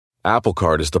Apple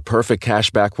Card is the perfect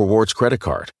cashback rewards credit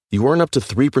card. You earn up to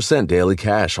 3% daily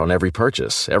cash on every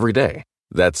purchase, every day.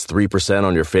 That's 3%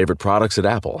 on your favorite products at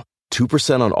Apple,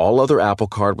 2% on all other Apple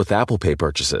Card with Apple Pay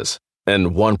purchases,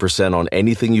 and 1% on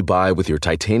anything you buy with your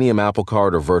titanium Apple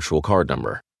Card or virtual card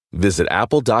number. Visit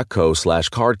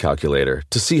apple.co/card calculator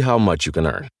to see how much you can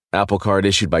earn. Apple Card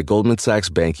issued by Goldman Sachs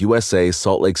Bank USA,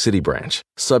 Salt Lake City branch.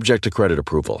 Subject to credit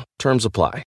approval. Terms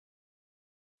apply.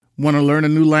 Want to learn a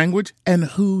new language? And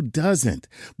who doesn't?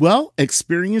 Well,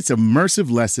 experience immersive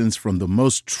lessons from the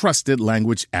most trusted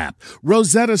language app,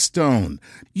 Rosetta Stone.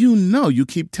 You know you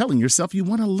keep telling yourself you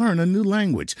want to learn a new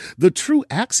language. The True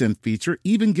Accent feature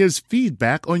even gives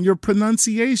feedback on your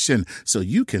pronunciation so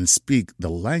you can speak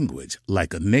the language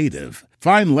like a native.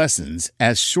 Find lessons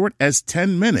as short as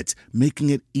 10 minutes,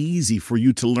 making it easy for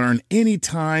you to learn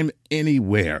anytime,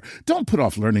 anywhere. Don't put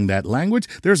off learning that language.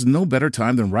 There's no better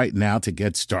time than right now to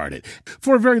get started.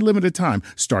 For a very limited time,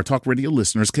 Star Talk Radio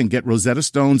listeners can get Rosetta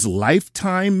Stone's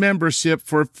lifetime membership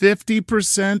for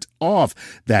 50% off.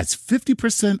 That's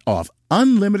 50% off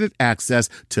unlimited access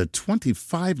to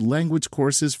 25 language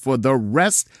courses for the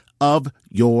rest of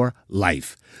your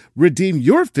life. Redeem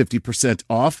your 50%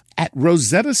 off at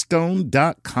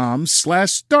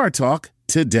rosettastone.com/StarTalk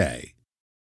today.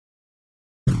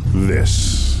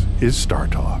 This is Star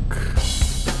Talk.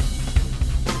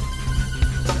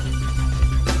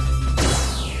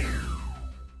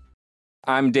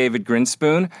 I'm David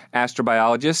Grinspoon,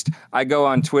 astrobiologist. I go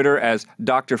on Twitter as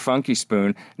Dr. Funky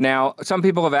Spoon. Now, some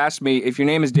people have asked me, if your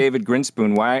name is David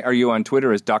Grinspoon, why are you on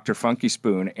Twitter as Dr. Funky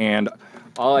Spoon? And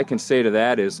all I can say to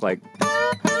that is, like...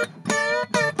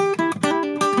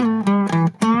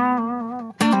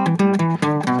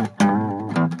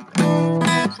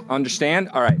 Understand?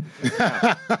 All right.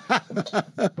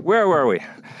 Where were we?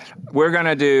 We're going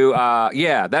to do,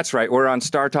 yeah, that's right. We're on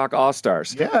Star Talk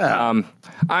All-Stars. Yeah.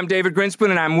 I'm David Grinspoon,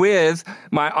 and I'm with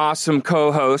my awesome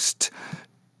co-host,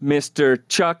 Mr.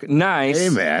 Chuck Nice. Hey,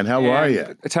 man. How are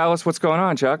you? Tell us what's going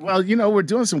on, Chuck. Well, you know, we're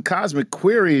doing some cosmic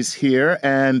queries here.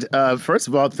 And first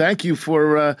of all, thank you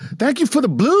for the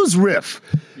blues riff.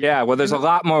 Yeah, well, there's a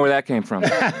lot more where that came from.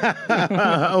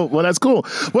 Oh, well, that's cool.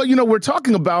 Well, you know, we're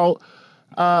talking about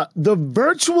the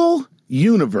virtual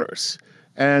universe.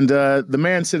 And the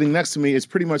man sitting next to me is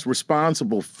pretty much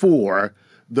responsible for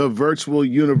the virtual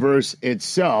universe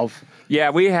itself. Yeah,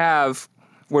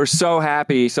 we're so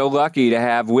happy, so lucky to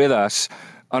have with us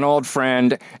an old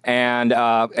friend and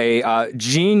a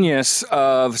genius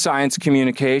of science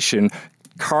communication,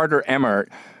 Carter Emmert,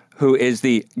 who is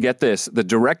the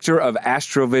director of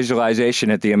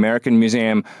astrovisualization at the American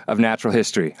Museum of Natural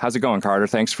History. How's it going, Carter?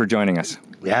 Thanks for joining us.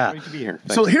 Yeah. Great to be here.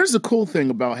 Thanks. So here's the cool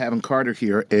thing about having Carter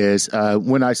here is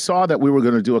when I saw that we were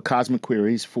going to do a Cosmic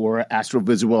Queries for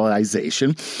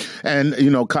astrovisualization, and, you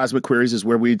know, Cosmic Queries is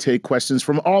where we take questions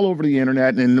from all over the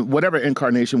internet in whatever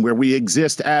incarnation where we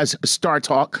exist as Star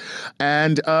Talk,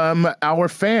 and our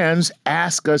fans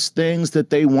ask us things that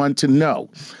they want to know.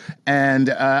 And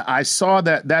I saw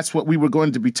that that's what we were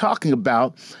going to be talking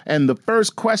about. And the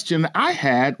first question I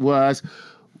had was,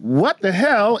 what the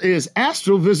hell is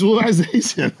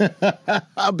astrovisualization?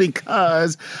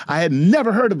 Because I had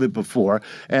never heard of it before.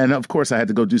 And of course, I had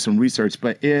to go do some research.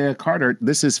 But Carter,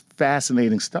 this is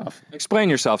fascinating stuff. Explain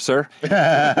yourself, sir.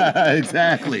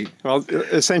 Exactly. Well,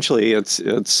 essentially,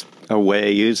 it's a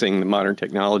way using the modern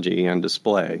technology and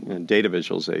display and data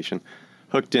visualization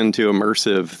hooked into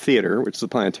immersive theater, which the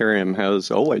planetarium has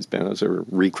always been as a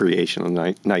recreation of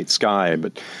the night sky.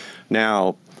 But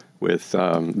now, with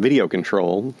video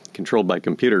controlled by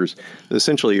computers,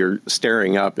 essentially you're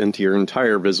staring up into your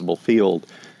entire visible field,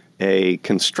 a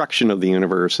construction of the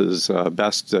universe is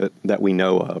best that we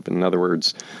know of. In other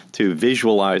words, to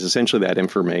visualize essentially that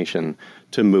information,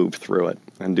 to move through it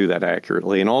and do that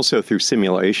accurately. And also through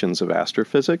simulations of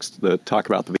astrophysics that talk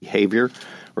about the behavior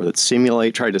or that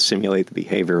try to simulate the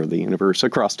behavior of the universe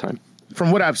across time.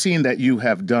 From what I've seen that you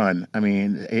have done, I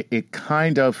mean, it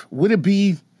kind of, would it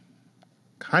be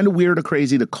kind of weird or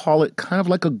crazy to call it kind of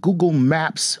like a Google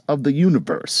Maps of the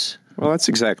universe? Well, that's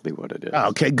exactly what it is.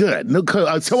 Okay, good. No,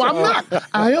 so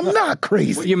I am not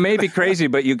crazy. Well, you may be crazy,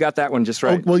 but you got that one just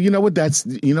right. Oh, well, you know what? That's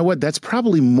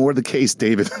probably more the case,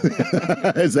 David.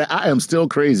 Is that I am still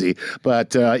crazy,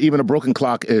 but even a broken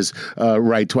clock is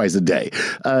right twice a day.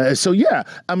 So yeah,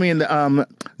 I mean,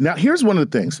 now here's one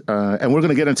of the things, and we're going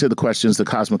to get into the questions, the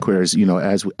cosmic queries, you know,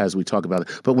 as we talk about it.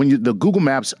 But when the Google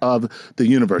Maps of the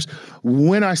universe,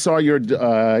 when I saw your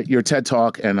TED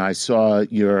Talk and I saw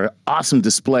your awesome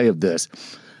display of this,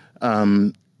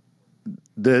 the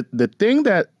thing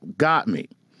that got me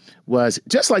was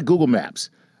just like Google Maps,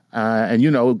 and you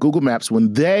know, Google Maps,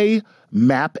 when they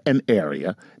map an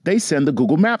area, they send the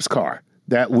Google Maps car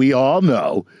that we all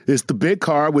know is the big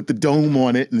car with the dome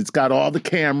on it, and it's got all the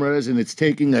cameras, and it's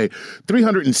taking a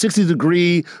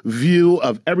 360-degree view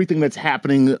of everything that's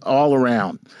happening all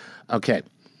around. Okay,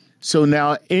 so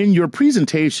now in your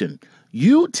presentation,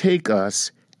 you take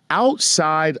us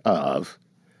outside of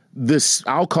this,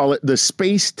 I'll call it the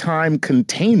space-time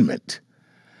containment,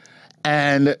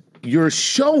 and you're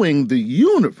showing the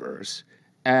universe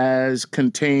as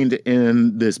contained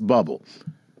in this bubble.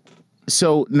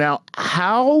 So now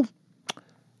how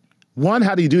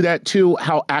do you do that? 2,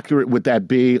 how accurate would that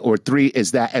be? Or 3,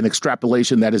 is that an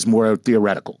extrapolation that is more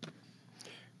theoretical?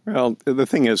 Well, the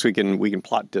thing is we can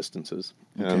plot distances.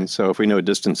 Okay. And so if we know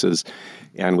distances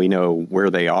and we know where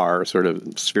they are sort of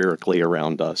spherically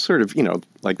around us, sort of,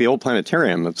 like the old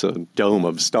planetarium, it's a dome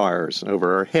of stars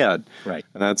over our head. Right.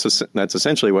 And that's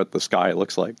essentially what the sky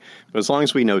looks like. But as long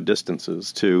as we know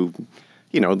distances to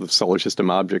the solar system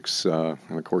objects, and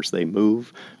of course they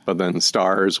move, but then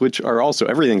stars, which are also,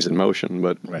 everything's in motion,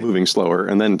 but moving slower,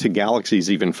 and then to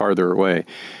galaxies even farther away,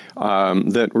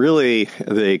 that really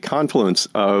the confluence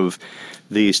of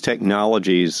these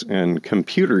technologies and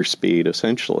computer speed,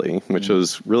 essentially, which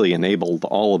has really enabled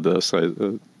all of this,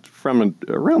 from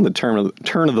around the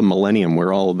turn of the millennium,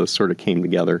 where all of this sort of came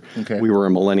together. Okay. We were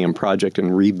a Millennium Project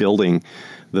and rebuilding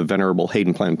the venerable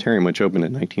Hayden Planetarium, which opened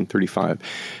in 1935,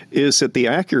 is that the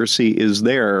accuracy is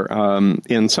there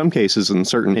in some cases in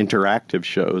certain interactive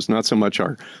shows, not so much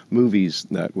our movies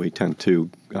that we tend to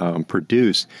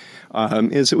produce,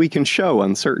 is that we can show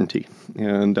uncertainty.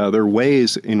 And there are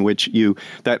ways in which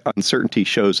that uncertainty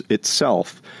shows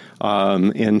itself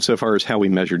insofar as how we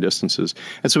measure distances.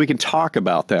 And so we can talk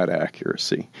about that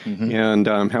accuracy. Mm-hmm. And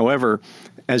however,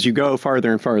 as you go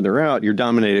farther and farther out, you're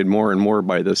dominated more and more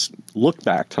by this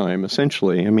look-back time,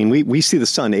 essentially. I mean, we see the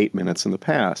sun 8 minutes in the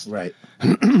past. Right.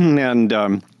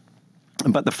 And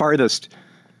but the farthest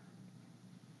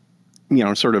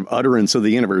sort of utterance of the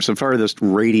universe, the farthest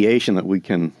radiation that we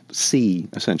can see,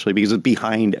 essentially, because it's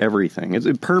behind everything.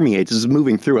 It permeates. It's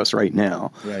moving through us right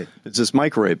now. Right. It's this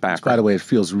microwave background. By the way, it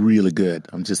feels really good.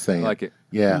 I'm just saying. I like it.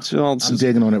 Yeah. I'm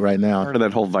digging on it right now. Part of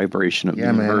that whole vibration of the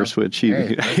universe, man. Which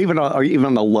even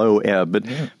on the low ebb,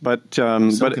 but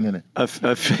soaking in it.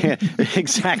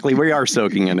 Exactly, we are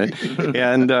soaking in it.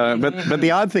 And but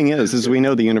the odd thing is we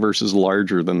know the universe is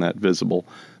larger than that visible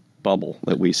bubble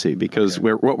that we see, because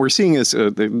what we're seeing is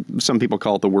some people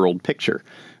call it the world picture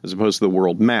as opposed to the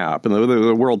world map. And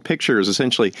the world picture is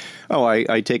essentially,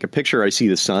 I take a picture, I see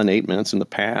the sun 8 minutes in the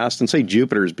past, and say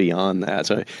Jupiter's beyond that.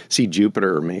 So I see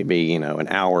Jupiter maybe, an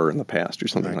hour in the past or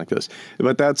something like this.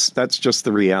 But that's just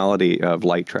the reality of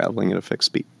light traveling at a fixed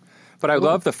speed. But I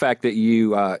love the fact that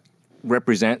you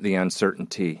represent the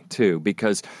uncertainty, too,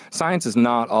 because science is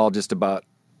not all just about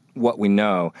what we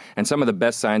know. And some of the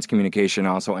best science communication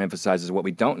also emphasizes what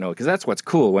we don't know, because that's what's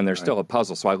cool when there's still a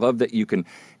puzzle. So I love that you can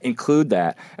include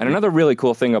that. And another really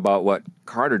cool thing about what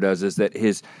Carter does is that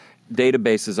his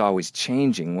database is always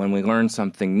changing when we learn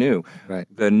something new. Right.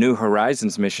 The New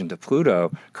Horizons mission to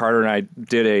Pluto, Carter and I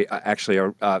did actually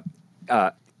a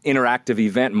interactive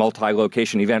event,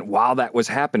 multi-location event while that was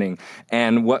happening.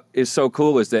 And what is so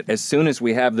cool is that as soon as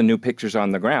we have the new pictures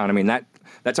on the ground, I mean,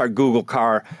 that's our Google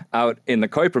car out in the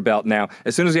Kuiper Belt now.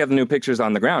 As soon as we have the new pictures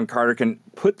on the ground, Carter can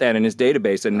put that in his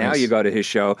database, and now you go to his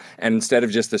show, and instead of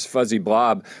just this fuzzy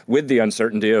blob with the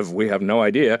uncertainty of we have no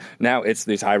idea, now it's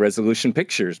these high-resolution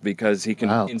pictures, because he can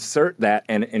insert that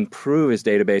and improve his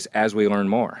database as we learn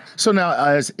more. So now,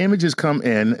 as images come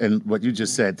in, and what you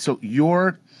just said, so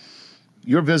your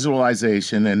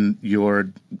visualization and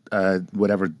your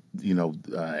algorithms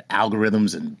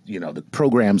and the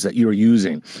programs that you're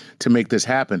using to make this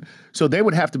happen, so they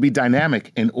would have to be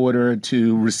dynamic in order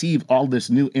to receive all this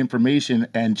new information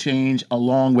and change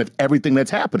along with everything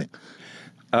that's happening.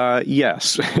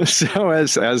 Yes. So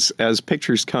as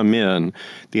pictures come in,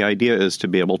 the idea is to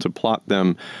be able to plot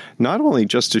them not only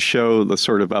just to show the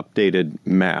sort of updated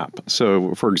map.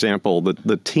 So, for example,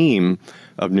 the team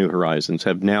of New Horizons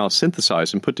have now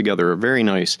synthesized and put together a very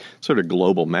nice sort of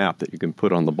global map that you can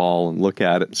put on the ball and look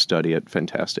at it and study it.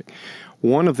 Fantastic.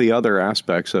 One of the other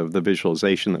aspects of the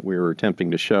visualization that we were attempting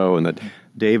to show, and that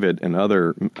David and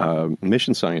other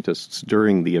mission scientists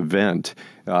during the event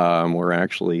were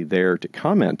actually there to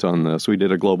comment on this. We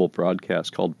did a global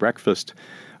broadcast called Breakfast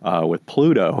with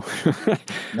Pluto,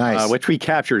 Nice. which we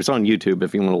captured. It's on YouTube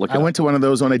if you want to look at it. I went to one of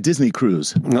those on a Disney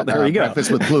cruise. There you go.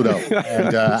 Breakfast with Pluto.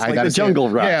 And I like got the jungle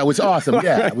ride. Yeah, it was awesome.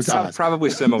 Yeah, it was awesome. Probably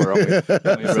similar, only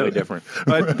really different.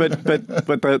 but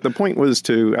the point was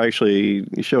to actually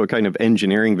show a kind of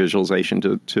engineering visualization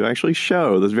to actually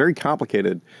show this very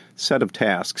complicated set of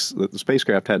tasks that the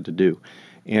spacecraft had to do.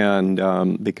 And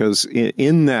because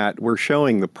in that, we're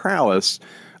showing the prowess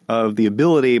of the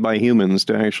ability by humans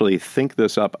to actually think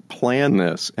this up, plan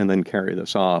this, and then carry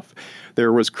this off.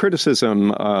 There was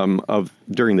criticism of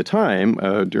during the time,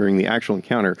 during the actual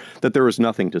encounter, that there was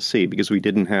nothing to see because we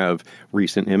didn't have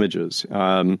recent images.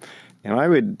 And I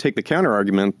would take the counter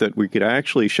argument that we could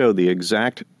actually show the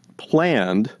exact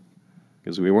planned,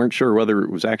 because we weren't sure whether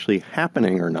it was actually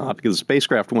happening or not, because the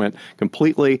spacecraft went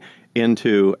completely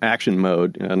into action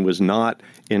mode and was not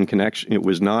in connection. It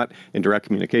was not in direct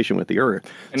communication with the Earth.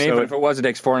 And even if it was, it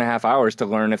takes 4.5 hours to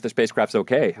learn if the spacecraft's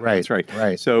okay. Right. That's right.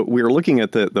 Right. So we were looking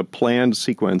at the planned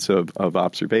sequence of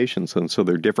observations, and so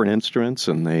they're different instruments,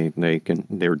 and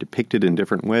they're depicted in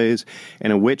different ways,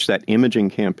 and in which that imaging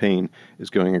campaign is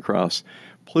going across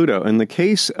Pluto. In the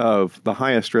case of the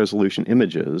highest resolution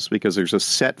images, because there's a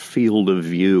set field of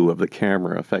view of the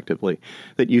camera effectively,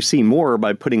 that you see more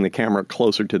by putting the camera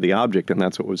closer to the object, and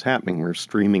that's what was happening. We're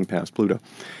streaming past Pluto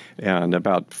and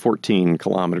about 14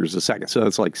 kilometers a second. So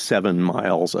that's like 7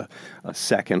 miles a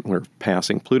second we're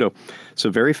passing Pluto. So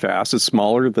very fast. It's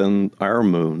smaller than our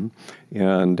moon.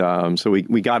 And so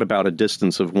we got about a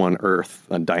distance of one Earth,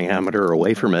 a diameter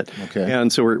away from it. Okay.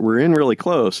 And so we're in really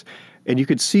close. And you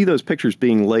could see those pictures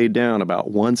being laid down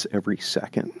about once every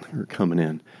second or coming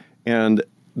in. And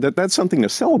that's something to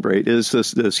celebrate, is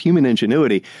this human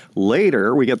ingenuity.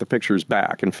 Later, we get the pictures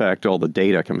back. In fact, all the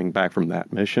data coming back from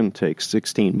that mission takes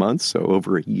 16 months, so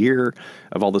over a year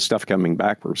of all the stuff coming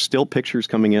back. We're still pictures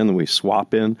coming in that we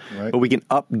swap in, right. But we can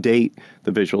update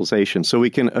the visualization. So we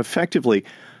can effectively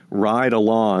ride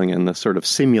along in the sort of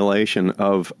simulation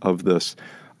of this.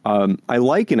 I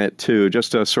liken it to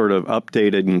just a sort of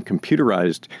updated and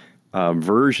computerized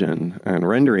version and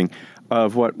rendering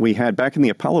of what we had back in the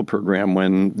Apollo program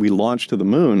when we launched to the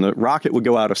moon. The rocket would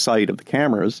go out of sight of the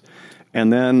cameras,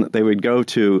 and then they would go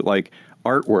to like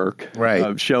artwork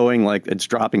right. Showing like it's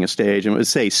dropping a stage, and it would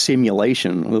say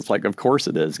simulation. It's like, of course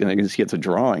it is. It's a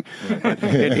drawing.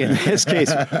 in this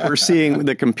case, we're seeing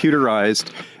the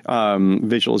computerized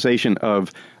visualization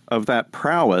of that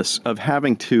prowess of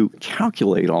having to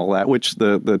calculate all that, which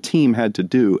the team had to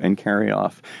do and carry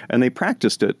off. And they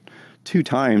practiced it 2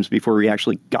 times before we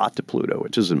actually got to Pluto,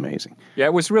 which is amazing. Yeah,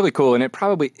 it was really cool, and it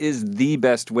probably is the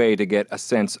best way to get a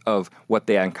sense of what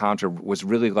the encounter was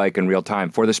really like in real time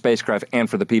for the spacecraft and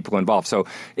for the people involved. So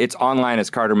it's online,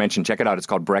 as Carter mentioned. Check it out. It's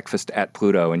called Breakfast at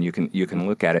Pluto, and you can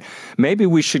look at it. Maybe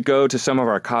we should go to some of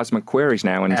our cosmic queries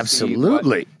now and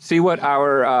absolutely see what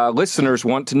our listeners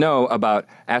want to know about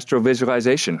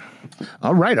astrovisualization.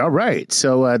 All right.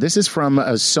 So this is from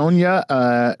Sonia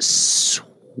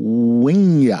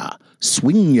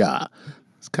Swingya.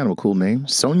 It's kind of a cool name.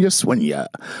 Sonia Swingya.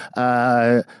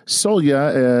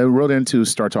 Sonia wrote into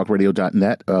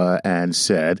StarTalkRadio.net and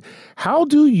said, how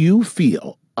do you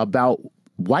feel about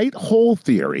white hole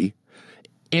theory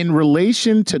in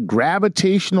relation to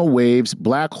gravitational waves,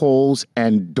 black holes,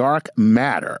 and dark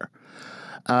matter?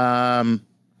 I'm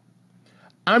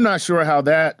not sure how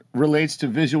that relates to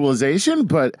visualization,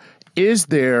 but is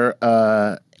there...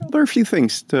 There are a few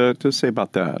things to say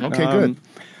about that. Okay, good.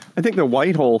 I think the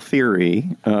white hole theory,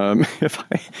 if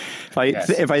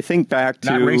I think back to...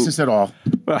 Not racist at all.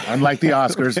 Unlike the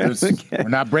Oscars, we're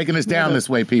not breaking this down this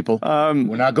way, people.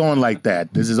 We're not going like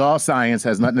that. This is all science,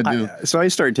 has nothing to do... So I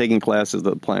started taking classes at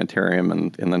the planetarium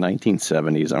in the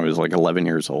 1970s. I was like 11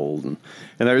 years old. And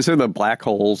there was the black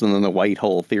holes, and then the white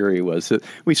hole theory was that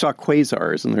we saw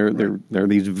quasars, and they're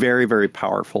these very, very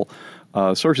powerful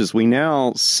sources. We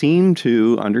now seem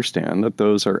to understand that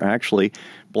those are actually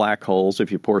black holes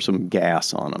if you pour some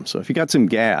gas on them. So if you got some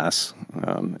gas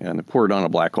and pour it on a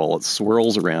black hole, it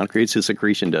swirls around, creates a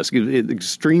accretion disk. It's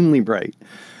extremely bright.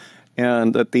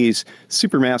 And that these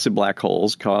supermassive black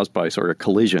holes caused by sort of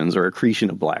collisions or accretion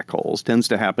of black holes tends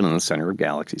to happen in the center of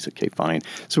galaxies. Okay, fine.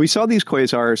 So we saw these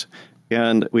quasars,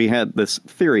 and we had this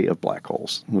theory of black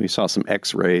holes. We saw some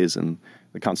X-rays and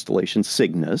the constellation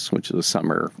Cygnus, which is a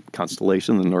summer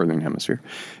constellation in the northern hemisphere.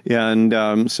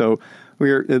 And so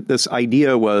this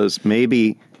idea was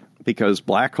maybe because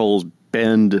black holes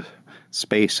bend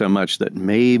space so much that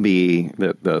maybe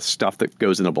the stuff that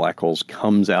goes into black holes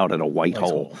comes out at a white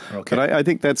hole. Okay. But I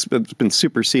think that's been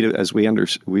superseded as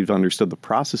we've understood the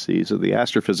processes of the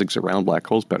astrophysics around black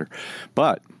holes better.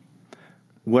 But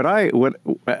I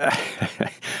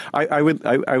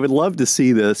would love to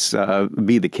see this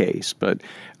be the case, but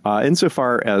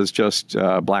insofar as just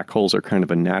black holes are kind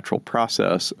of a natural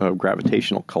process of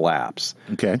gravitational collapse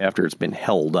after it's been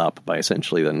held up by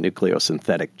essentially the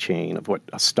nucleosynthetic chain of what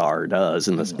a star does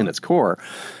in its core,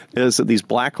 is that these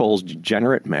black holes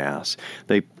degenerate mass.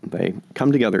 They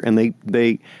come together and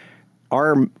they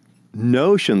our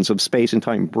notions of space and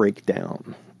time break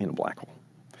down in a black hole.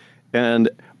 And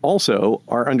also,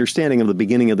 our understanding of the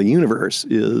beginning of the universe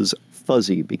is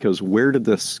fuzzy because where did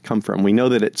this come from? We know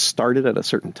that it started at a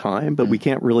certain time, but we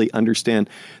can't really understand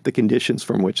the conditions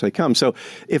from which they come. So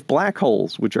if black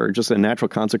holes, which are just a natural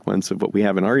consequence of what we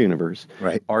have in our universe,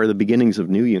 are the beginnings of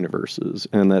new universes,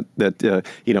 and that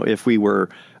if we were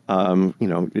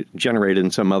generated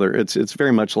in some other, it's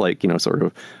very much like, sort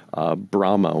of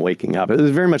Brahma waking up. It's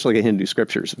very much like a Hindu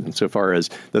scriptures insofar as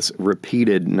this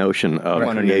repeated notion of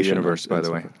creation. Universe, by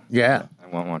the way. Yeah. I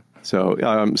want one. So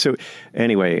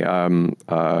anyway,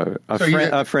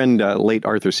 a friend, late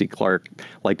Arthur C. Clarke,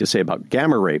 liked to say about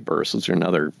gamma ray bursts, which are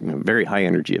another very high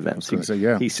energy events.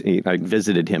 I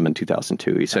visited him in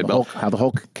 2002. He said, how the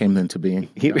Hulk came into being.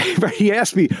 He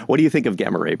asked me, "What do you think of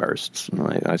gamma ray bursts?" And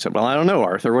I said, "Well, I don't know,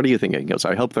 Arthur. What do you think?" He goes,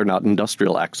 "I hope they're not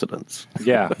industrial accidents."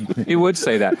 Yeah, he would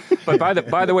say that. But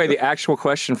by the way, the actual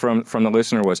question from the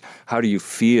listener was, "How do you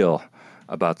feel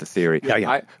about the theory?"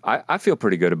 Yeah. I feel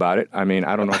pretty good about it. I mean,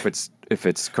 I don't know if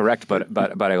it's correct, but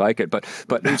I like it. But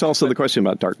there's also the question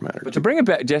about dark matter. But to bring it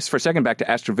back just for a second back to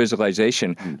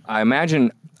astrovisualization, I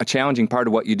imagine a challenging part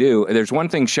of what you do. There's one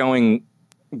thing showing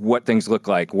what things look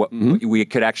like, what we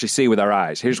could actually see with our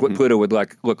eyes. Here's what Pluto would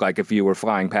look like if you were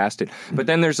flying past it. But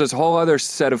then there's this whole other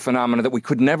set of phenomena that we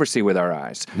could never see with our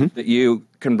eyes that you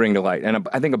can bring to light. And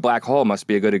I think a black hole must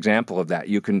be a good example of that.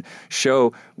 You can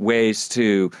show ways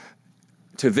to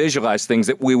visualize things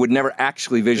that we would never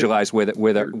actually visualize with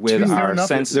our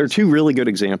senses. There are two really good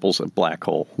examples of black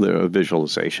hole, the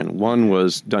visualization. One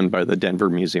was done by the Denver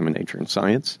Museum of Nature and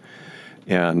Science,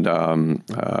 and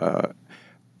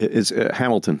is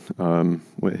Hamilton,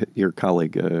 your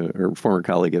colleague or former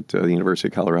colleague at the University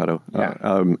of Colorado.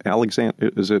 Alexander,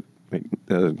 is it?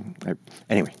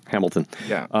 Anyway, Hamilton.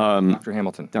 Yeah, Dr.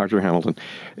 Hamilton. Dr. Hamilton.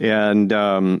 And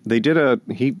they did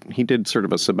he did sort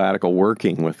of a sabbatical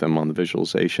working with them on the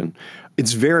visualization.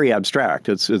 It's very abstract.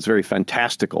 It's very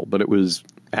fantastical, but it was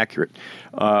accurate.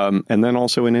 And then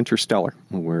also in Interstellar,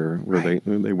 where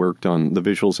they worked on the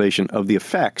visualization of the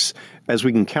effects as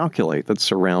we can calculate that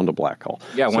surround a black hole.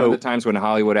 Yeah, one of the times when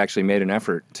Hollywood actually made an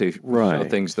effort to show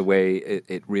things the way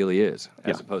it really is,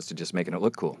 as opposed to just making it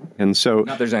look cool. And so, not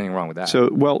that there's anything wrong with that. So,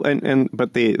 well,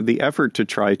 but the effort to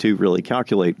try to really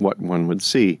calculate what one would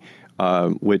see,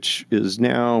 which is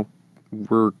now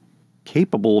we're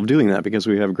capable of doing that because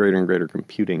we have greater and greater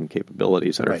computing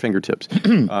capabilities at our fingertips,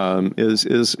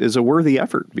 is a worthy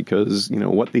effort because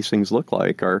what these things look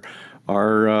like are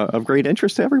of great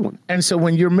interest to everyone. And so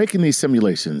when you're making these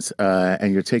simulations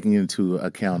and you're taking into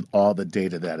account all the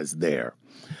data that is there,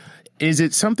 is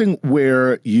it something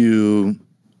where you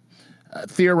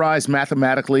theorize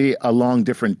mathematically along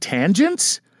different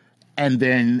tangents and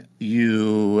then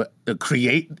you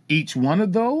create each one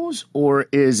of those? Or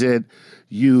is it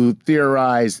you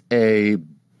theorize a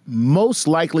most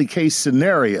likely case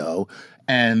scenario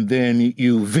and then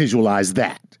you visualize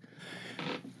that?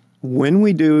 When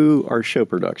we do our show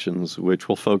productions, which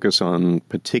will focus on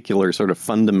particular sort of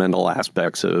fundamental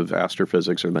aspects of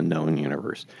astrophysics or the known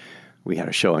universe, we had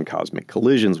a show on cosmic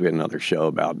collisions. We had another show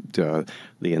about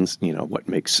what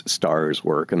makes stars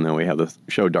work, and then we have the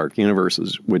show Dark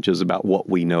Universes, which is about what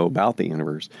we know about the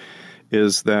universe.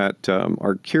 Is that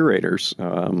our curators,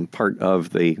 part of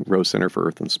the Rose Center for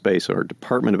Earth and Space, our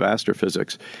Department of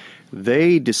Astrophysics,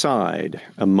 they decide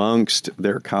amongst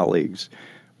their colleagues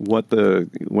what the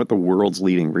world's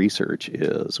leading research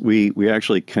is. We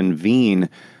actually convene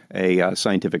a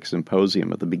scientific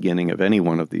symposium at the beginning of any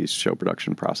one of these show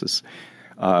production process,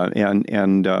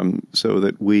 and so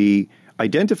that we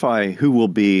identify who will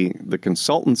be the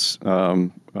consultants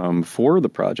for the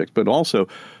project, but also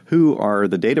who are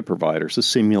the data providers, the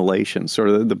simulations, sort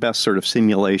of the best sort of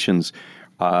simulations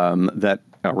that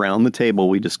around the table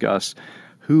we discuss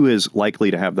who is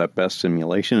likely to have that best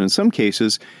simulation. In some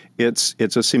cases, it's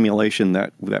a simulation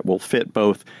that will fit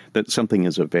both that something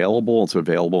is available, it's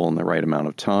available in the right amount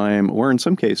of time, or in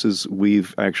some cases,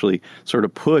 we've actually sort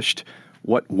of pushed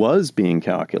what was being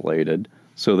calculated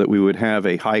so that we would have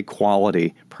a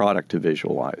high-quality product to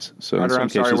visualize. So Carter, I'm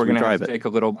sorry, we're going to have to take a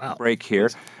little break here.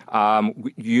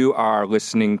 You are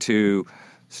listening to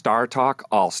Star Talk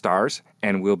All Stars,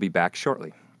 and we'll be back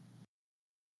shortly.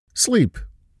 Sleep,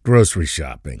 grocery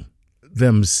shopping.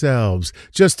 themselves.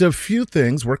 Just a few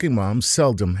things working moms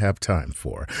seldom have time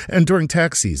for. And during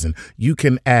tax season, you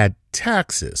can add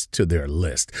taxes to their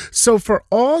list. So for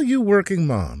all you working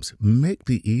moms, make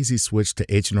the easy switch to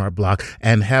H&R Block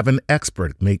and have an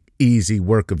expert make easy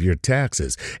work of your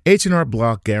taxes. H&R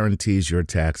Block guarantees your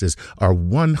taxes are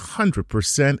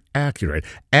 100% accurate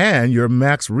and your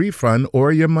max refund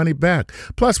or your money back.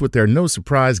 Plus, with their no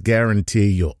surprise guarantee,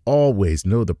 you'll always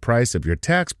know the price of your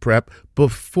tax prep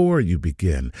before you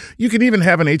begin. You can even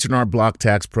have an H&R Block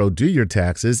Tax Pro do your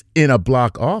taxes in a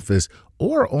Block office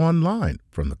or online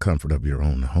from the comfort of your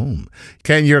own home.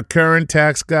 Can your current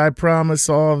tax guy promise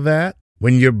all that?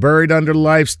 When you're buried under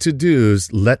life's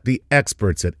to-dos, let the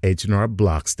experts at H&R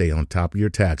Block stay on top of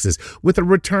your taxes with a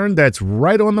return that's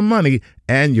right on the money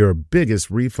and your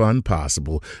biggest refund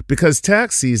possible. Because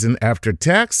tax season after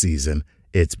tax season,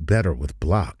 it's better with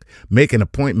Block. Make an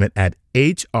appointment at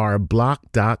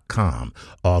hrblock.com.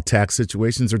 All tax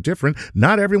situations are different.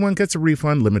 Not everyone gets a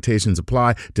refund. Limitations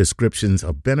apply. Descriptions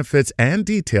of benefits and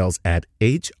details at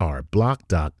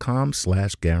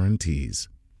hrblock.com/guarantees.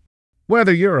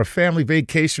 Whether you're a family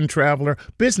vacation traveler,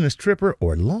 business tripper,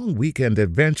 or long weekend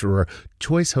adventurer,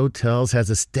 Choice Hotels has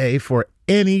a stay for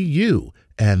any you.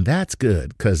 And that's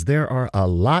good, because there are a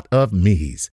lot of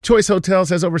me's. Choice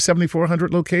Hotels has over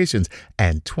 7,400 locations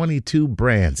and 22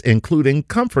 brands, including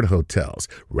Comfort Hotels,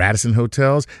 Radisson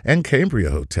Hotels, and Cambria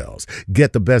Hotels.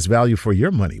 Get the best value for your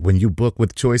money when you book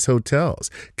with Choice Hotels.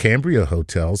 Cambria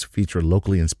Hotels feature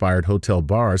locally inspired hotel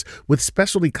bars with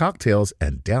specialty cocktails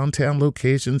and downtown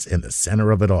locations in the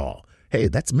center of it all. Hey,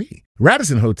 that's me.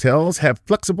 Radisson Hotels have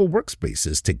flexible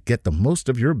workspaces to get the most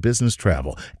of your business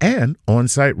travel and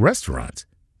on-site restaurants.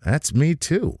 That's me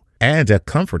too. And at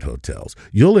Comfort Hotels,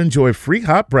 you'll enjoy free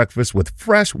hot breakfast with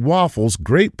fresh waffles,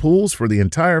 great pools for the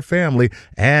entire family,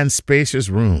 and spacious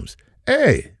rooms.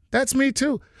 Hey, that's me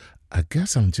too. I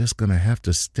guess I'm just going to have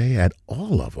to stay at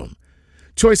all of them.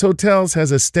 Choice Hotels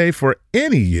has a stay for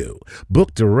any you.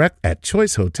 Book direct at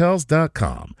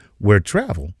choicehotels.com, where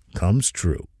travel comes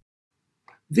true.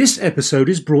 This episode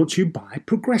is brought to you by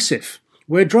Progressive,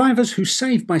 where drivers who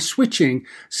save by switching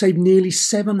save nearly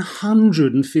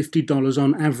 $750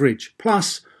 on average.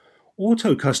 Plus,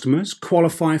 auto customers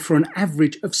qualify for an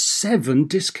average of 7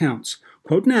 discounts.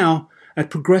 Quote now at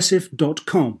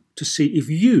progressive.com to see if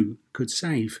you could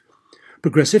save.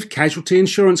 Progressive Casualty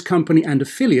Insurance Company and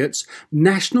affiliates,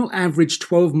 national average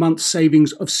 12-month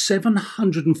savings of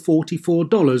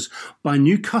 $744 by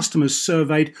new customers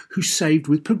surveyed who saved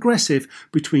with Progressive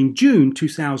between June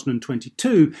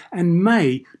 2022 and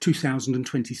May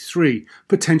 2023.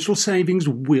 Potential savings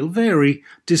will vary.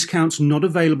 Discounts not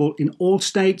available in all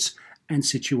states and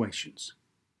situations.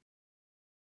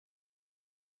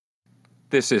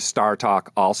 This is Star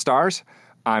Talk All Stars.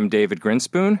 I'm David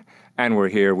Grinspoon, and we're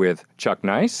here with Chuck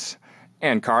Nice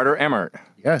and Carter Emmert.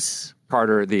 Yes.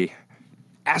 Carter, the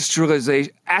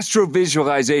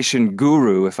astrovisualization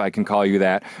guru, if I can call you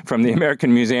that, from the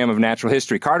American Museum of Natural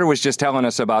History. Carter was just telling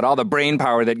us about all the brain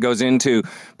power that goes into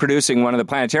producing one of the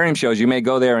planetarium shows. You may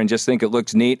go there and just think it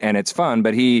looks neat and it's fun,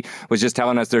 but he was just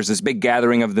telling us there's this big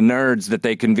gathering of the nerds that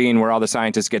they convene where all the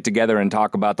scientists get together and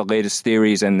talk about the latest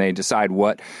theories, and they decide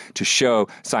what to show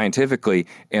scientifically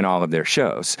in all of their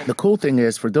shows. The cool thing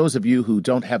is, for those of you who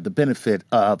don't have the benefit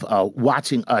of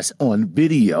watching us on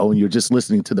video and you're just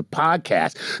listening to the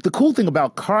podcast, the cool thing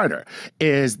about Carter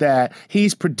is that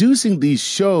he's producing these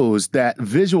shows that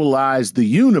visualize the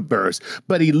universe,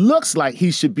 but he looks like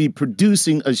he should be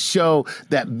producing a show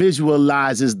that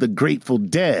visualizes the Grateful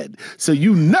Dead. So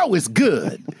you know it's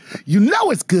good. You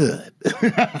know it's good.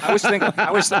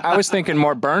 I was thinking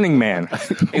more Burning Man.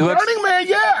 Burning Man,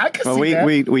 yeah, I can see that.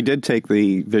 We did take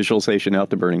the visualization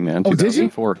out to Burning Man. Oh, did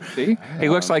you? See? He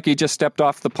looks like he just stepped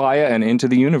off the playa and into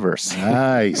the universe.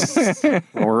 Nice. Well,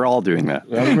 we're all doing that.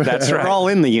 That's right. We're all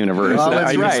in the universe. Well,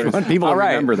 that's I right. just want people to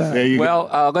remember that.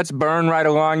 Well, let's burn right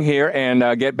along here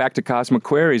and get back to Cosmic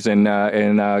Queries. And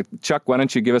Chuck, why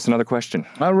don't you give us another question?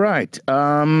 All right.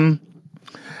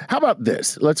 How about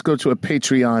this? Let's go to a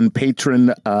Patreon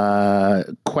patron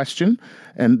question.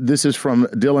 And this is from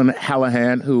Dylan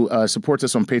Hallahan, who supports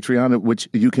us on Patreon, which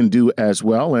you can do as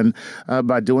well. And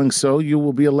by doing so, you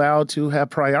will be allowed to have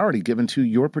priority given to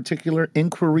your particular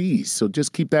inquiries. So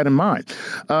just keep that in mind.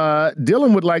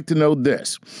 Dylan would like to know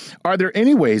this. Are there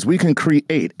any ways we can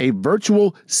create a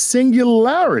virtual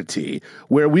singularity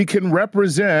where we can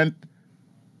represent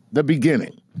the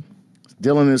beginning?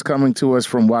 Dylan is coming to us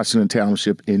from Washington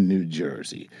Township in New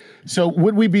Jersey. So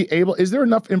would we be able, is there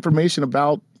enough information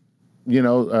about,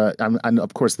 and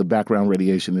of course the background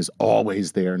radiation is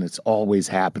always there and it's always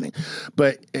happening.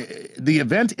 But the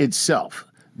event itself,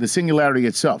 the singularity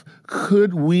itself. Do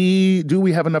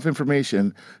we have enough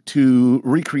information to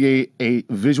recreate a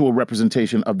visual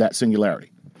representation of that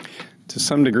singularity? To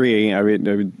some degree, I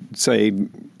would say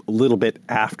a little bit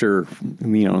after,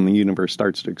 and the universe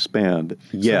starts to expand.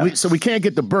 Yeah. So we can't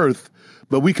get the birth,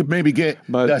 but we could maybe get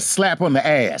the slap on the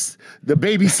ass. The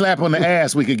baby slap on the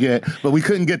ass we could get, but we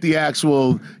couldn't get the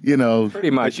actual, Pretty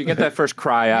much. You get that first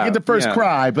cry out. You get the first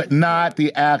cry, but not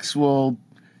the actual,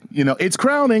 it's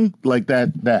crowning like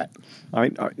that. I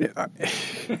am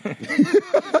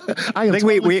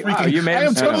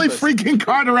totally freaking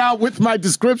Carter out with my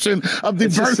description of the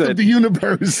birth of the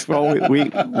universe. Well,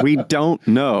 we don't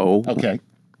know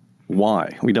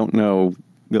why. We don't know.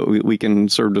 We can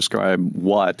sort of describe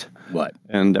what,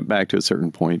 and back to a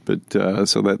certain point. But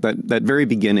so that very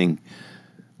beginning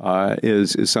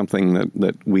is something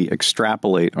that we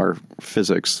extrapolate our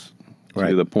physics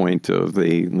to the point of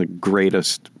the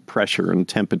greatest pressure and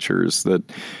temperatures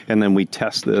and then we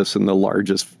test this in the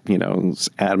largest,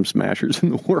 atom smashers in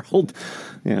the world,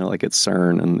 like at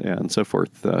CERN and so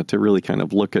forth, to really kind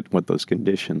of look at what those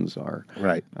conditions are.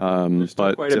 Right. There's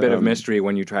quite a bit of mystery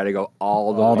when you try to go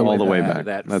all the way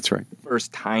back. That's right.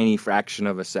 First tiny fraction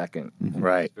of a second. Mm-hmm.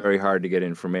 Right. It's very hard to get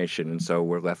information, and so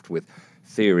we're left with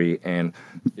theory, and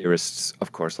theorists,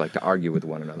 of course, like to argue with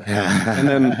one another. and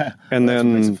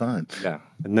then makes it fun. Yeah.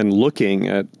 And then looking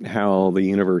at how the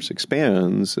universe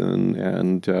expands, and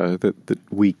that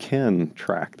we can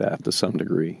track that to some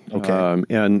degree. Okay.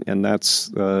 And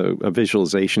that's a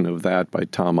visualization of that by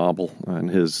Tom Abel, and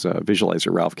his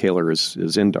visualizer Ralph Kaler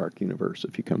is in Dark Universe.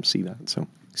 If you come see that, so.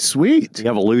 Sweet. The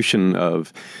evolution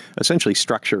of essentially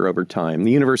structure over time.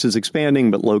 The universe is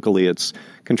expanding, but locally it's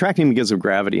contracting because of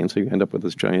gravity, and so you end up with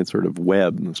this giant sort of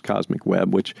web, this cosmic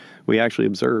web, which we actually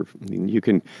observe. I mean, you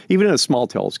can, even in a small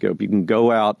telescope, you can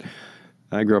go out.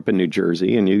 I grew up in New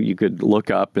Jersey, and you could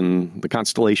look up in the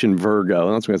constellation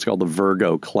Virgo. That's why it's called the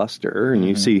Virgo cluster, and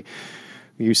you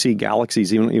see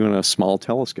galaxies even in a small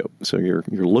telescope. So you're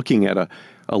looking at a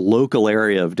local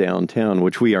area of downtown,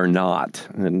 which we are not.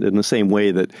 And in the same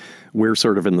way that we're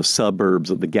sort of in the suburbs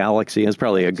of the galaxy, it's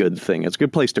probably a good thing. It's a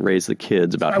good place to raise the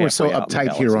kids about halfway out. We're so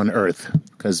uptight here on Earth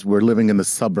because we're living in the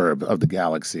suburb of the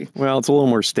galaxy. Well, it's a little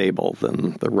more stable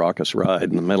than the raucous ride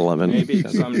in the middle of it. Maybe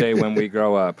someday when we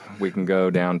grow up, we can go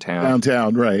downtown.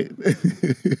 Downtown, right.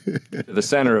 To the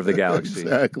center of the galaxy.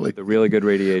 Exactly. The really good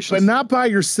radiation. But not by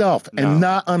yourself and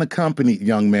not unaccompanied,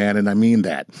 young man, and I mean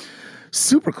that.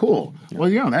 Super cool. Well,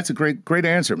 that's a great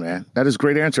answer, man. That is a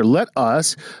great answer. Let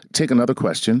us take another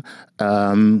question.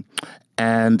 And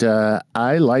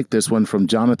I like this one from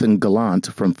Jonathan Gallant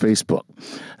from Facebook.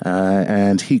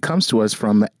 And he comes to us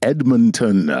from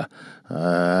Edmonton, up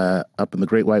in the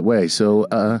Great White Way.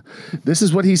 So this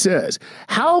is what he says.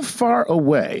 How far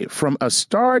away from a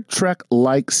Star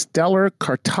Trek-like stellar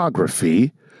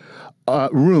cartography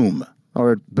room,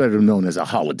 or better known as a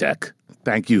holodeck,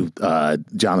 thank you,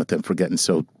 Jonathan, for getting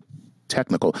so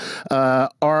technical.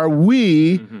 Are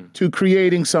we to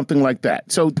creating something like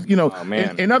that? So,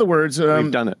 in other words...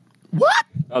 we've done it. What?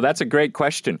 Oh, that's a great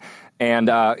question. And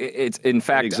it's in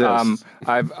fact,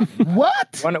 I've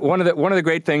what one of the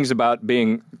great things about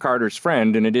being Carter's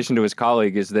friend, in addition to his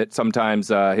colleague, is that sometimes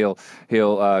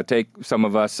he'll take some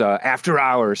of us after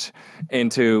hours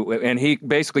into, and he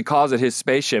basically calls it his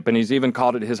spaceship, and he's even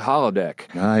called it his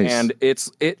holodeck. Nice. And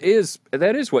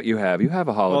that is what you have. You have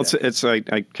a holodeck. Well, it's I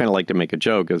kind of like to make a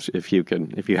joke, is if you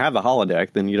have the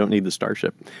holodeck, then you don't need the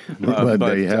starship. But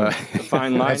there you have a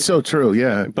fine line. That's so true.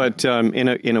 Yeah. But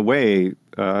in a way.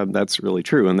 That's really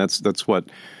true, and that's what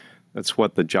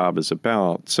the job is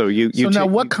about. So now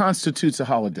what conconstitutes a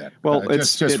holodeck? Well,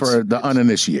 it's just for the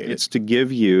uninitiated. It's to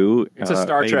give you it's a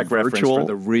Star Trek reference for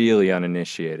the really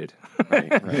uninitiated, right.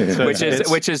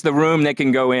 which is the room that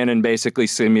can go in and basically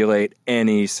simulate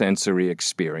any sensory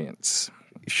experience.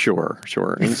 Sure.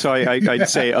 And so I'd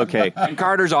say, okay. And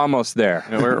Carter's almost there.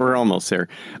 We're almost there.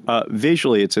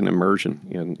 Visually, it's an immersion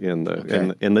in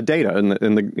the data,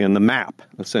 in the map,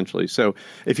 essentially. So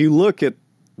if you look at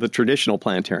the traditional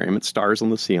planetarium, it's stars on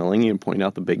the ceiling. You point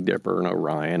out the Big Dipper and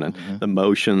Orion, and the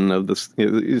motion of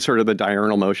sort of the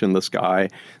diurnal motion of the sky.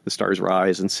 The stars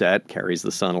rise and set, carries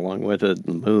the sun along with it,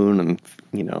 and the moon, and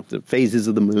the phases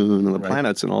of the moon and the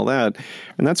planets and all that.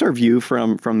 And that's our view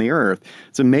from the Earth.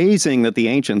 It's amazing that the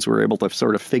ancients were able to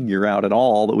sort of figure out at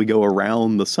all that we go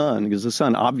around the sun, because the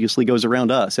sun obviously goes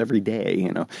around us every day,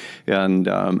 and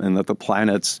that the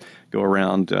planets go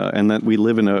around, and that we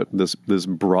live in this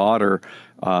broader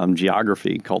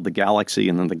geography called the galaxy,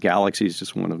 and then the galaxy is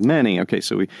just one of many. Okay,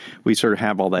 so we sort of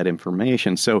have all that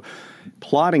information. So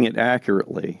plotting it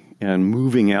accurately and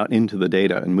moving out into the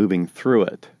data and moving through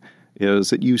it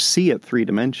is that you see it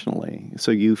three-dimensionally.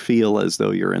 So you feel as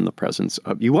though you're in the presence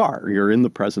of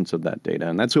that data.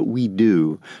 And that's what we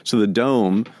do. So the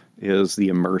dome is the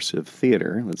immersive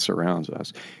theater that surrounds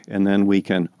us. And then we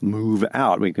can move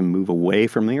out. We can move away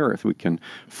from the Earth. We can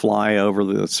fly over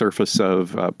the surface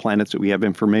of planets that we have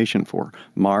information for.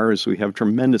 Mars, we have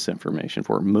tremendous information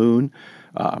for. Moon,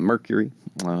 Mercury,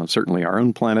 certainly our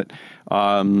own planet.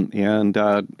 And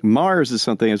Mars is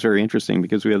something that's very interesting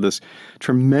because we have this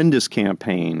tremendous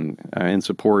campaign in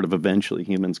support of eventually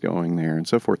humans going there and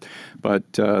so forth. But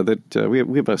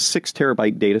we have a 6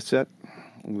 terabyte data set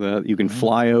that you can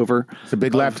fly over. It's a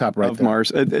big laptop right there.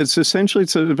 Mars. It's essentially,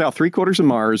 it's about 3/4 of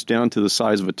Mars down to the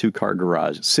size of a 2-car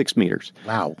garage, 6 meters.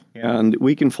 Wow. And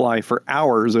we can fly for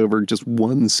hours over just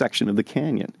one section of the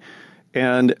canyon.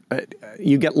 And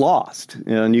you get lost.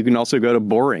 And you can also go to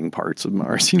boring parts of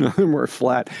Mars. They're more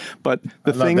flat. But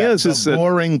the thing is the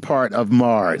boring part of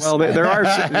Mars. Well, there are...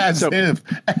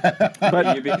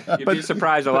 But you'd be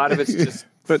surprised. A lot of it's just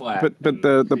flat, but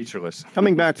the featureless.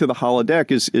 Coming back to the holodeck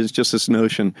is just this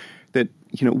notion that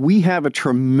we have a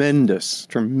tremendous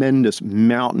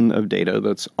mountain of data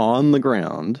that's on the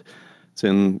ground. It's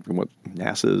in what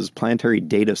NASA's Planetary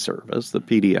Data Service, the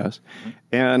PDS,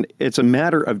 and it's a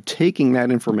matter of taking that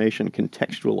information,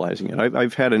 contextualizing it.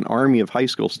 I've had an army of high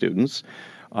school students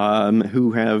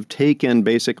who have taken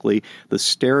basically the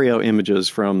stereo images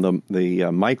from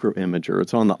the micro imager.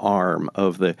 It's on the arm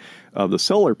of the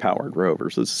solar powered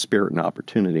rovers. It's Spirit and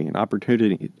Opportunity, and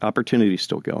Opportunity is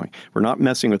still going. We're not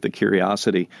messing with the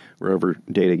Curiosity rover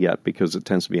data yet because it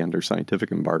tends to be under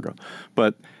scientific embargo.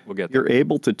 But you're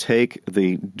able to take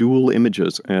the dual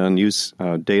images and use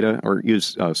data or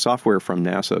use software from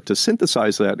NASA to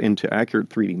synthesize that into accurate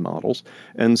 3D models,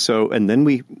 and then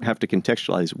we have to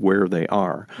contextualize where they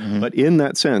are. But in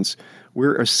that sense,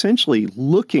 we're essentially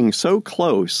looking so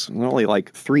close, only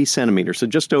like 3 centimeters, so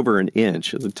just over an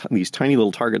inch, these tiny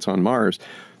little targets on Mars.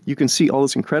 You can see all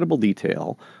this incredible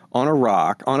detail on a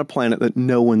rock, on a planet that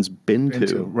no one's been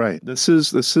to. Right. This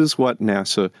is what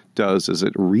NASA does, is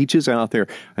it reaches out there,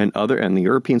 and the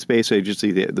European Space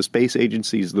Agency, the space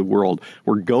agencies of the world,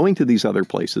 we're going to these other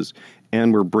places,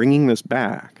 and we're bringing this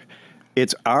back.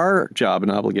 It's our job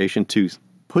and obligation to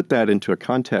put that into a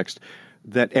context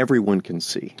that everyone can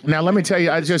see. Now, let me tell you,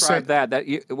 I just said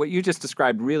what you just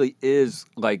described really is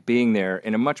like being there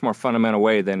in a much more fundamental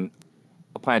way than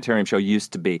a planetarium show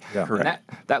used to be. Yeah. Correct.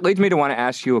 That leads me to want to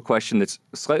ask you a question that's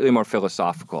slightly more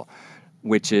philosophical,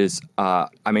 which is,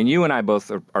 you and I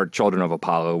both are children of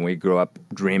Apollo, and we grew up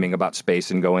dreaming about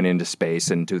space and going into space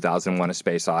in 2001: A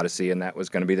Space Odyssey, and that was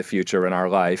going to be the future in our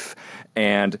life.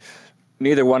 And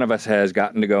neither one of us has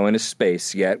gotten to go into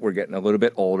space yet. We're getting a little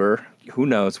bit older. Who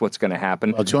knows what's going to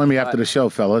happen? Well, join me after the show,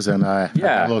 fellas, and I have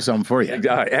a little something for you.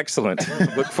 Excellent.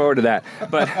 Look forward to that.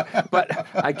 But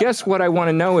I guess what I want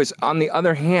to know is, on the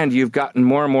other hand, you've gotten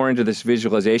more and more into this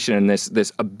visualization and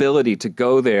this ability to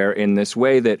go there in this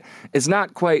way that is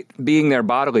not quite being there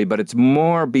bodily, but it's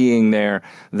more being there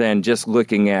than just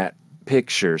looking at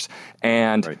pictures.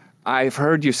 And Right. I've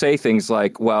heard you say things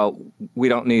like, well, we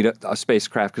don't need a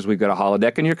spacecraft because we've got a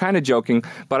holodeck, and you're kind of joking,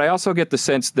 but I also get the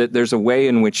sense that there's a way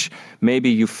in which maybe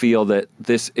you feel that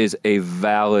this is a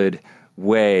valid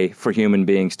way for human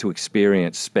beings to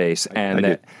experience space, and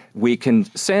that we can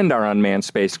send our unmanned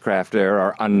spacecraft, or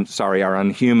our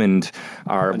unhumaned,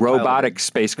 our robotic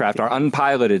spacecraft, our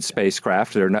unpiloted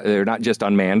spacecraft. They're not just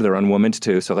unmanned, they're unwomaned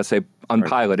too, so let's say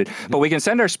unpiloted. But we can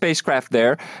send our spacecraft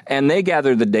there, and they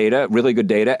gather the data, really good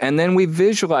data, and then we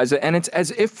visualize it, and it's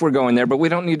as if we're going there, but we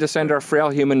don't need to send our frail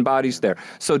human bodies there.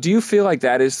 So do you feel like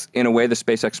that is, in a way, the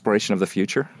space exploration of the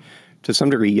future? To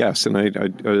some degree, yes, and I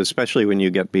especially when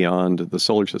you get beyond the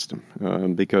solar system,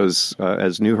 because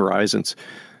as New Horizons,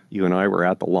 you and I were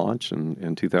at the launch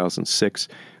in 2006,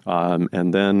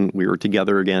 and then we were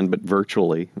together again, but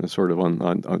virtually, sort of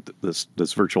on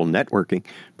this virtual networking,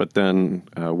 but then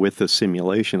with the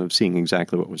simulation of seeing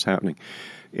exactly what was happening.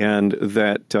 And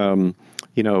that,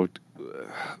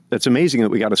 it's amazing that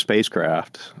we got a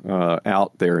spacecraft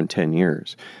out there in 10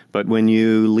 years. But when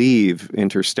you leave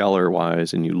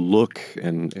interstellar-wise and you look,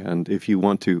 and if you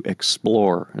want to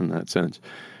explore in that sense,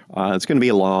 it's going to be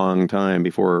a long time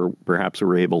before perhaps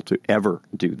we're able to ever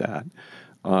do that.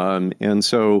 And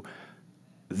so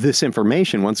this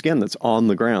information, once again, that's on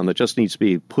the ground, that just needs to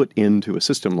be put into a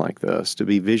system like this to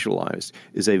be visualized,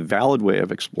 is a valid way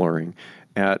of exploring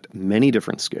at many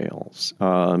different scales,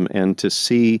 and to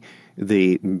see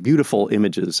the beautiful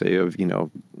images, say, of,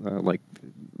 like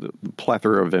the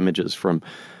plethora of images from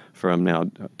from now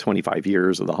 25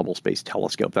 years of the Hubble Space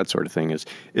Telescope, that sort of thing,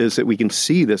 is that we can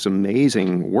see this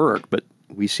amazing work, but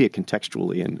we see it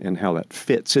contextually and how that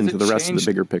fits into the rest of the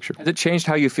bigger picture. Has it changed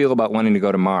how you feel about wanting to go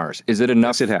to Mars? Is it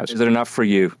enough? Yes, it has. Is it enough for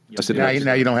you? Yes, it has.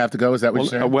 Now you don't have to go? Is that what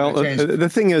you're saying? Well, the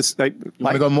thing is... you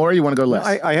want to go more or you want to go less?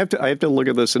 I have to look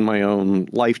at this in my own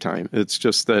lifetime. It's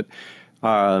just that,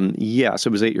 yes, I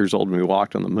was 8 years old when we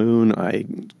walked on the moon. I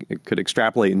could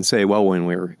extrapolate and say, well, when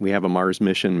we have a Mars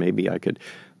mission, maybe I could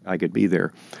be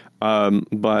there.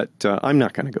 But I'm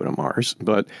not going to go to Mars.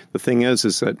 But the thing is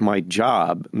that my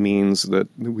job means that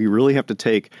we really have to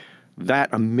take that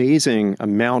amazing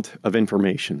amount of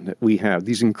information that we have,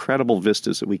 these incredible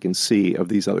vistas that we can see of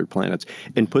these other planets,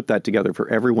 and put that together for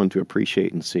everyone to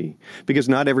appreciate and see. Because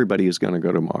not everybody is going to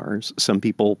go to Mars. Some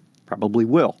people probably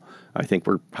will. I think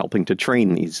we're helping to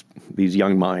train these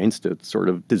young minds to sort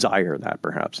of desire that,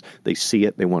 perhaps. They see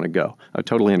it, they want to go. I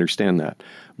totally understand that.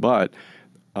 But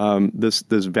this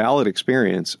valid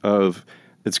experience of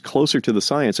it's closer to the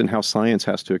science and how science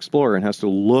has to explore and has to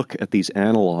look at these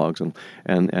analogs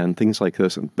and things like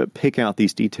this, but pick out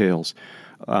these details,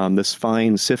 this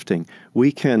fine sifting.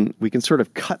 We can sort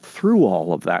of cut through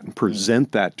all of that and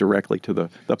present that directly to the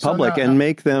public and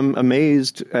make them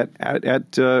amazed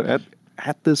at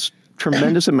this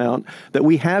tremendous amount that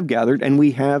we have gathered and we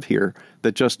have here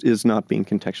that just is not being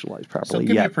contextualized properly. So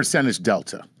give me a percentage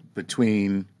delta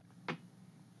between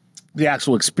the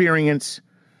actual experience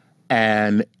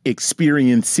and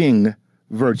experiencing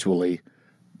virtually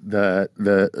the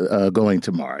going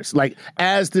to Mars. Like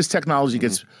as this technology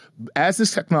grows,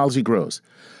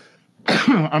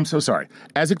 I'm so sorry.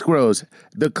 As it grows,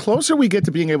 the closer we get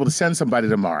to being able to send somebody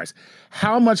to Mars,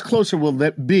 how much closer will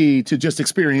that be to just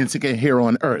experiencing it here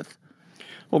on Earth?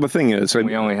 Well, the thing is,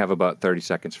 we only have about 30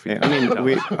 seconds for you.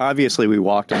 I mean, we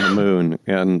walked on the moon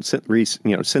and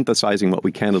synthesizing what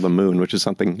we can of the moon, which is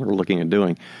something we're looking at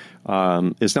doing,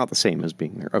 is not the same as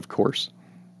being there, of course,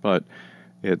 but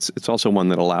it's also one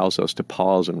that allows us to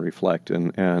pause and reflect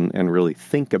and really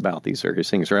think about these various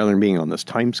things rather than being on this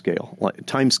time schedule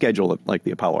like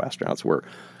the Apollo astronauts were.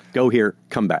 Go here,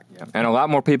 come back. Yeah. And a lot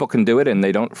more people can do it, and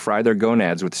they don't fry their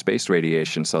gonads with space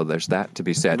radiation, so there's that to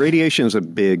be said. Radiation is a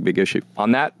big, big issue.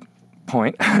 On that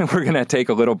point, we're going to take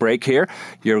a little break here.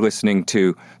 You're listening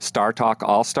to Star Talk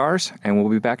All-Stars, and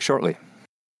we'll be back shortly.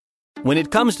 When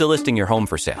it comes to listing your home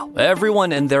for sale,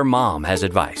 everyone and their mom has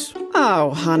advice.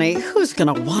 Oh, honey, who's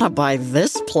going to want to buy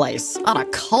this place? On a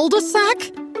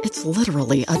cul-de-sac? It's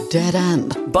literally a dead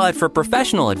end. But for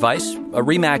professional advice, a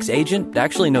RE/MAX agent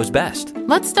actually knows best.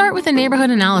 Let's start with a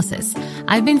neighborhood analysis.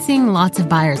 I've been seeing lots of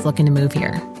buyers looking to move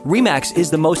here. RE/MAX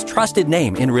is the most trusted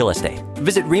name in real estate.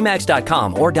 Visit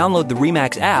RE/MAX.com or download the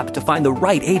RE/MAX app to find the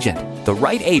right agent. The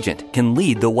right agent can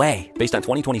lead the way. Based on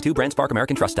 2022 BrandSpark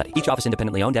American Trust Study. Each office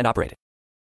independently owned and operated.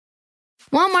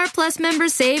 Walmart Plus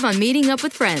members save on meeting up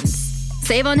with friends.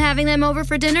 Save on having them over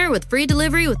for dinner with free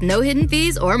delivery with no hidden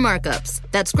fees or markups.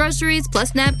 That's groceries,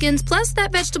 plus napkins, plus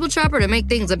that vegetable chopper to make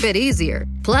things a bit easier.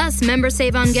 Plus, members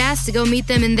save on gas to go meet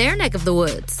them in their neck of the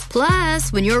woods.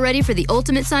 Plus, when you're ready for the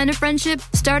ultimate sign of friendship,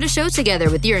 start a show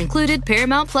together with your included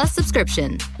Paramount Plus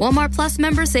subscription. Walmart Plus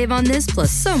members save on this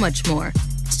plus so much more.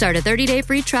 Start a 30-day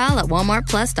free trial at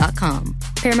walmartplus.com.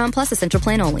 Paramount Plus Essential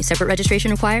Plan only. Separate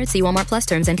registration required. See Walmart Plus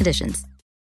terms and conditions.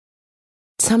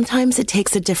 Sometimes it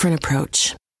takes a different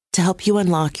approach to help you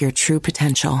unlock your true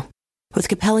potential. With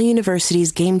Capella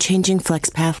University's game-changing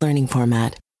FlexPath learning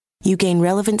format, you gain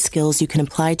relevant skills you can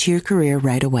apply to your career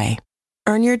right away.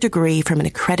 Earn your degree from an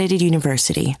accredited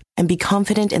university and be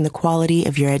confident in the quality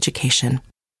of your education.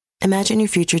 Imagine your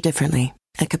future differently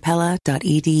at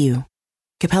capella.edu.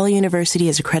 Capella University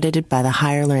is accredited by the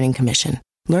Higher Learning Commission.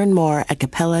 Learn more at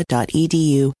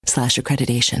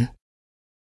capella.edu/accreditation.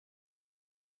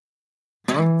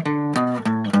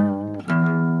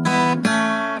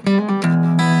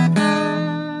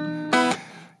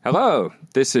 Hello,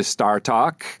 this is Star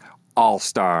Talk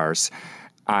All-Stars.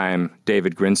 I'm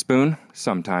David Grinspoon,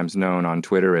 sometimes known on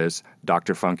Twitter as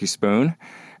Dr. Funky Spoon,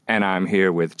 and I'm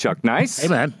here with Chuck Nice. Hey,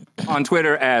 man. On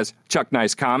Twitter as Chuck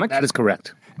Nice Comic. That is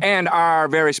correct. And our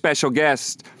very special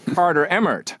guest, Carter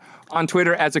Emmert, on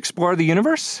Twitter as Explore the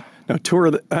Universe. No, Tour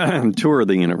of the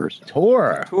Universe.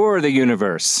 Tour of the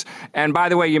Universe. And by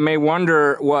the way, you may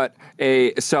wonder what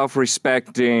a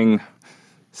self-respecting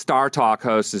Star Talk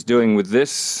host is doing with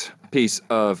this piece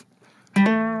of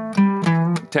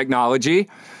technology.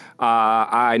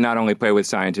 I not only play with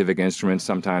scientific instruments,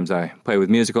 sometimes I play with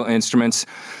musical instruments.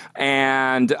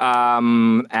 And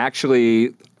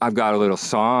actually, I've got a little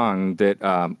song that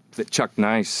that Chuck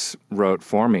Nice wrote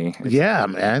for me. Yeah,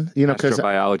 man. You know, because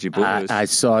Astrobiology Blues. I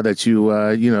saw that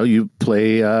you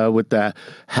play with the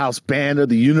House Band of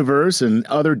the Universe and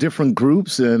other different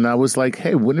groups, and I was like,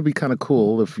 hey, wouldn't it be kind of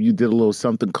cool if you did a little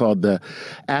something called the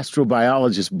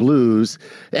Astrobiologist Blues?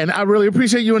 And I really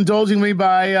appreciate you indulging me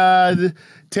by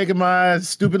taking my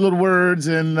stupid little words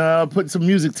and putting some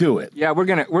music to it. Yeah, we're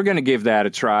gonna give that a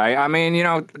try. I mean,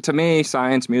 to me,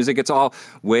 science, music, it's all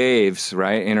waves,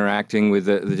 right? Interacting with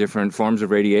the different forms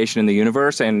of radiation in the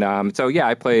universe. And so, yeah,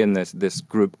 I play in this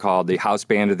group called the House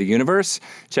Band of the Universe.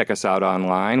 Check us out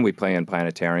online. We play in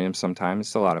planetariums sometimes.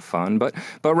 It's a lot of fun. But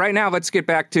right now, let's get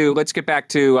back to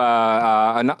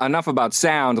enough about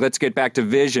sound. Let's get back to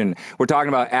vision. We're talking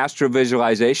about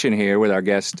astrovisualization here with our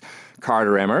guest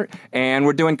Carter Emmert, and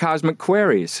we're doing cosmic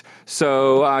queries.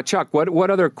 So, Chuck,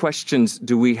 what other questions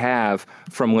do we have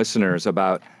from listeners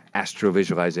about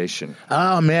astrovisualization?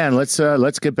 Oh man, let's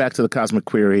get back to the cosmic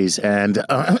queries. And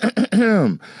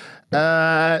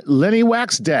Lenny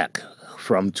Waxdeck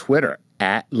from Twitter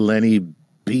at Lenny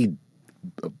B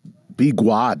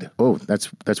Guad. Oh,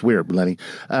 that's weird, Lenny.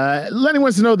 Lenny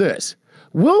wants to know this: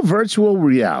 will virtual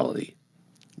reality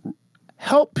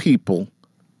help people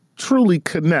truly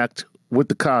connect with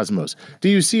the cosmos? Do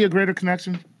you see a greater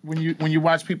connection when you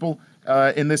watch people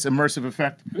in this immersive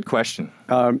effect? Good question.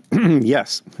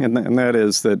 Yes, and that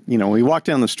is that, when we walk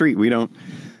down the street, we don't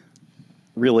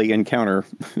really encounter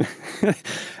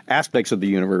aspects of the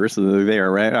universe that are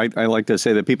there, right? I like to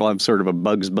say that people have sort of a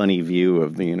Bugs Bunny view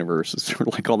of the universe. It's sort of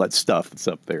like all that stuff that's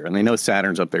up there, and they know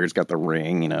Saturn's up there. It's got the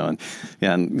ring, and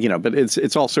but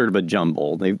it's all sort of a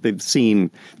jumble. They've seen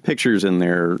pictures in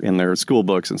their school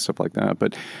books and stuff like that.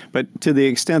 But to the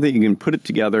extent that you can put it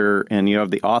together and you have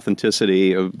the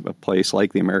authenticity of a place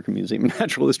like the American Museum of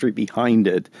Natural History behind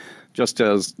it, just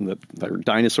as their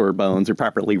dinosaur bones are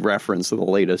properly referenced to the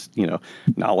latest,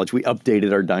 knowledge. We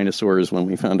updated our dinosaurs when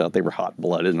we found out they were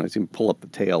hot-blooded, and I can pull up the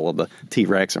tail of the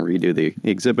T-Rex and redo the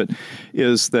exhibit,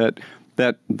 is that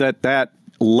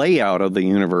layout of the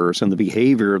universe and the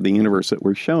behavior of the universe that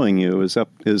we're showing you is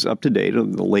up to date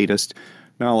on the latest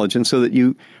knowledge, and so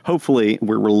that hopefully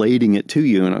we're relating it to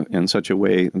you in such a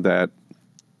way that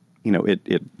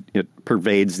it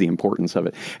pervades the importance of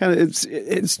it. And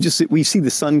it's just, we see the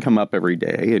sun come up every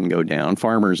day and go down.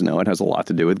 Farmers know it has a lot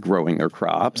to do with growing their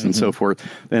crops and so forth.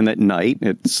 And at night,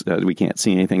 it's we can't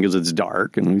see anything because it's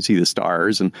dark, and we see the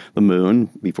stars and the moon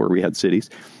before we had cities.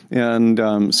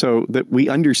 And so that we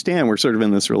understand we're sort of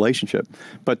in this relationship.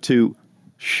 But to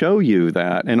show you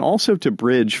that, and also to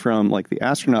bridge from, like, the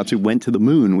astronauts who went to the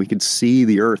moon, we could see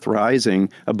the Earth rising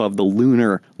above the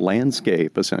lunar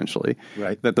landscape, essentially.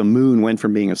 Right. That the moon went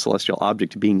from being a celestial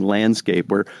object to being landscape,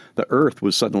 where the Earth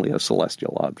was suddenly a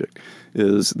celestial object,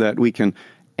 is that we can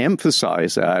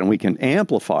emphasize that and we can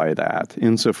amplify that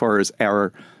insofar as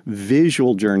our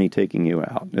visual journey taking you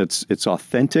out. It's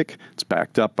authentic, it's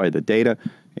backed up by the data,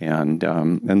 and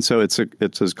so it's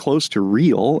as close to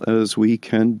real as we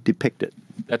can depict it.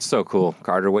 That's so cool,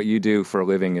 Carter. What you do for a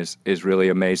living is really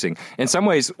amazing. In some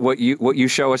ways, what you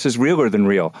show us is realer than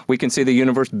real. We can see the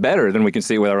universe better than we can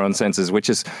see with our own senses, which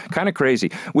is kind of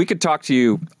crazy. We could talk to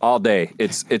you all day.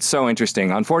 It's so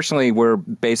interesting. Unfortunately, we're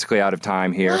basically out of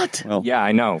time here. What? Well, yeah,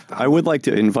 I know. I would like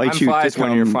to invite you to come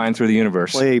when you're flying through the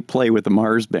universe. Play with the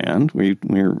Mars Band. We've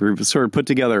sort of put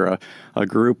together a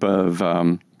group of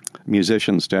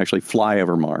musicians to actually fly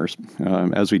over Mars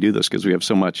as we do this, because we have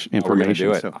so much information.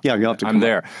 We're gonna do it. So, yeah, you'll have to come. I'm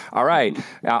there. All right.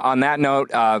 On that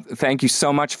note, thank you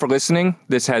so much for listening.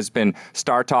 This has been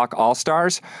Star Talk All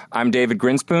Stars. I'm David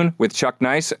Grinspoon with Chuck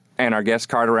Nice and our guest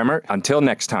Carter Emmert. Until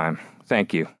next time,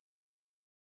 thank you.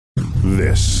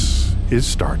 This is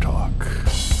Star Talk.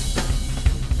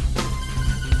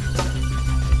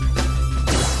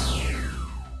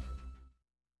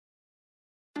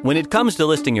 When it comes to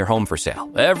listing your home for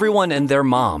sale, everyone and their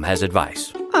mom has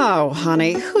advice. Oh,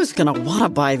 honey, who's gonna want to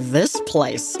buy this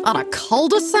place? On a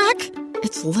cul-de-sac?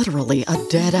 It's literally a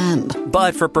dead end.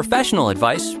 But for professional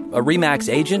advice, a RE/MAX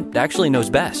agent actually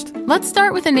knows best. Let's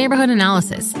start with a neighborhood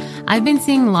analysis. I've been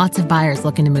seeing lots of buyers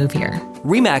looking to move here.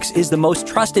 RE/MAX is the most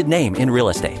trusted name in real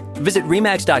estate. Visit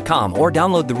RE/MAX.com or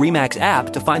download the RE/MAX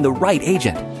app to find the right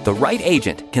agent. The right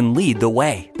agent can lead the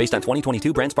way. Based on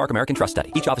 2022 BrandSpark American Trust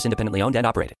Study. Each office independently owned and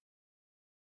operated.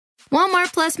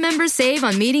 Walmart Plus members save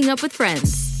on meeting up with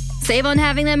friends. Save on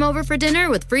having them over for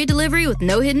dinner with free delivery with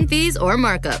no hidden fees or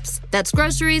markups. That's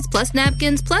groceries plus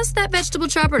napkins plus that vegetable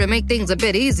chopper to make things a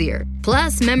bit easier.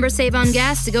 Plus, members save on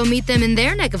gas to go meet them in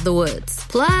their neck of the woods.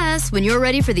 Plus, when you're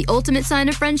ready for the ultimate sign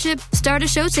of friendship, start a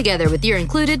show together with your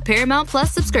included Paramount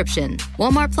Plus subscription.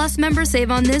 Walmart Plus members save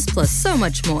on this plus so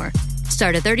much more.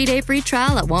 Start a 30-day free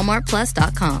trial at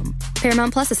walmartplus.com.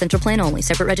 Paramount Plus Essential Plan only.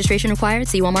 Separate registration required.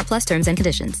 See Walmart Plus terms and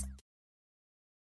conditions.